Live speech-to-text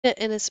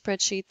in a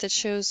spreadsheet that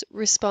shows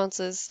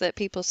responses that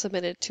people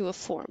submitted to a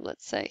form,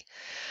 let's say.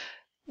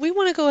 We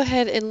want to go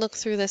ahead and look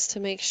through this to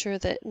make sure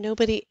that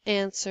nobody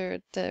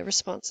answered the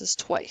responses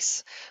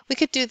twice. We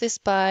could do this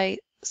by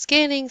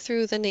scanning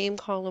through the name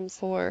column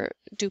for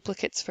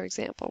duplicates, for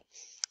example.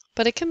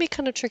 But it can be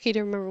kind of tricky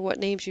to remember what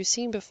names you've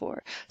seen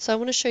before. So I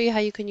want to show you how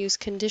you can use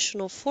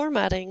conditional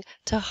formatting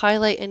to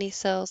highlight any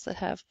cells that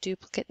have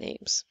duplicate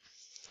names.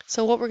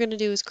 So what we're going to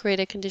do is create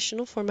a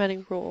conditional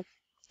formatting rule.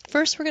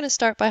 First, we're going to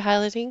start by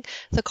highlighting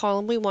the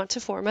column we want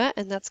to format,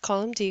 and that's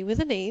column D with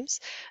the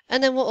names.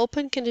 And then we'll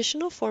open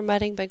conditional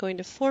formatting by going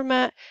to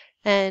Format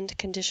and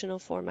Conditional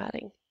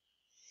Formatting.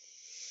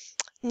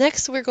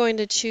 Next, we're going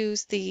to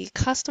choose the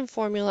Custom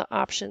Formula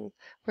option.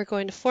 We're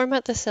going to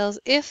format the cells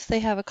if they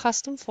have a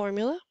custom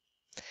formula.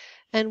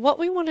 And what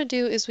we want to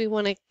do is we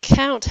want to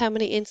count how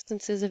many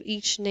instances of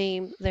each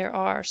name there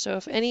are. So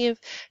if any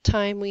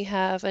time we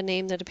have a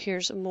name that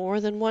appears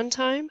more than one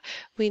time,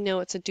 we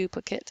know it's a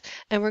duplicate.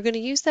 And we're going to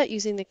use that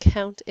using the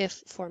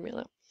countif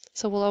formula.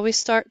 So we'll always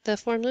start the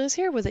formulas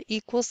here with an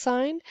equal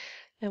sign,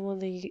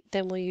 and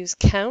then we'll use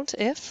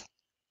countif.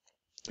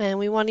 And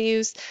we want to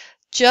use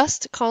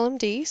just column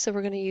D, so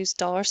we're going to use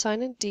 $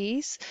 and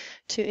Ds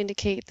to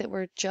indicate that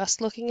we're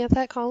just looking at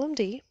that column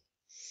D.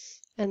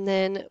 And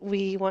then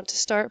we want to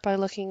start by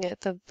looking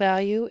at the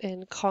value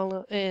in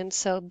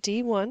cell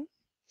D1,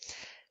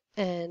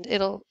 and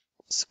it'll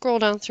scroll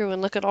down through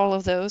and look at all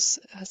of those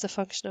as a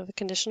function of the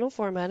conditional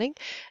formatting.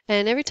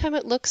 And every time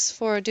it looks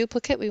for a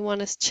duplicate, we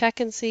want to check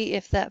and see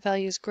if that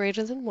value is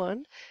greater than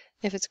 1.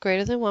 If it's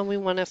greater than 1, we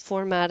want to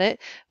format it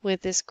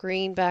with this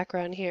green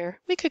background here.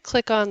 We could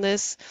click on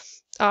this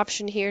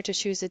option here to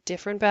choose a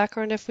different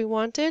background if we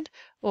wanted,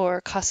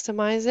 or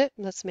customize it.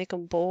 Let's make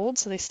them bold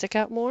so they stick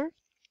out more.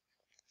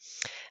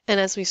 And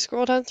as we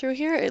scroll down through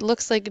here, it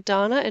looks like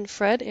Donna and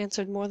Fred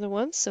answered more than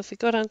once. So if we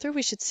go down through,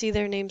 we should see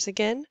their names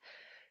again.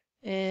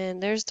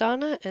 And there's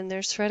Donna and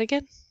there's Fred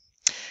again.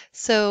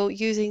 So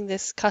using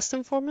this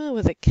custom formula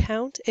with a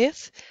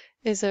countif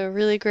is a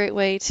really great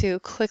way to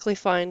quickly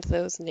find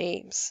those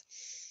names.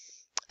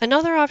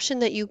 Another option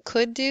that you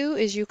could do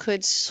is you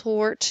could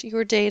sort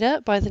your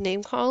data by the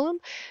name column.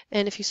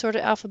 And if you sort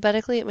it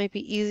alphabetically, it might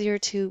be easier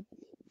to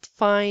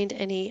find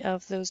any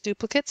of those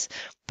duplicates.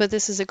 But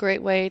this is a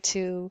great way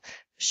to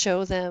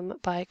show them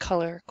by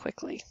color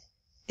quickly.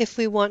 If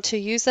we want to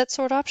use that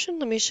sort option,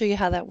 let me show you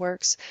how that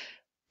works.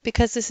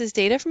 Because this is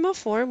data from a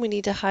form, we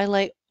need to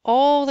highlight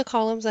all the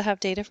columns that have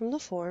data from the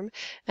form,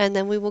 and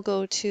then we will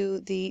go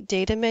to the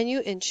data menu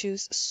and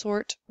choose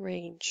sort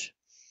range.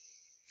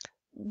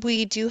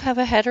 We do have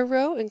a header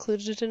row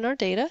included in our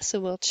data, so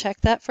we'll check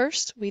that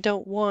first. We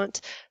don't want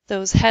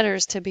those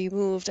headers to be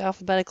moved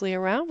alphabetically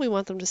around. We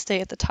want them to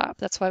stay at the top.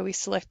 That's why we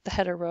select the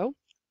header row.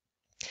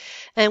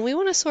 And we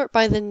want to sort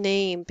by the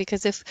name,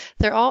 because if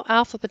they're all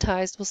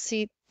alphabetized, we'll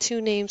see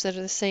two names that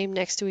are the same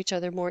next to each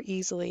other more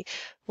easily.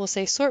 We'll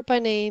say sort by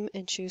name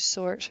and choose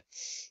sort.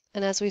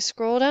 And as we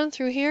scroll down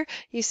through here,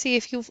 you see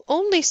if you've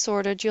only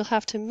sorted, you'll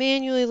have to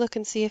manually look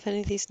and see if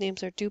any of these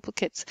names are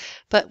duplicates.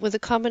 But with a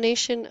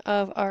combination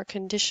of our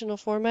conditional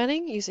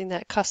formatting, using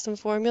that custom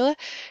formula,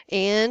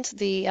 and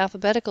the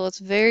alphabetical, it's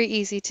very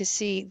easy to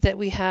see that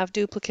we have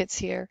duplicates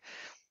here.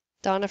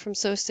 Donna from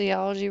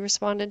Sociology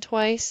responded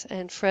twice,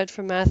 and Fred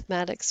from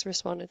Mathematics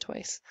responded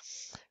twice.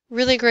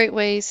 Really great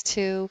ways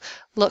to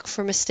look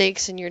for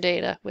mistakes in your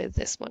data with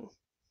this one.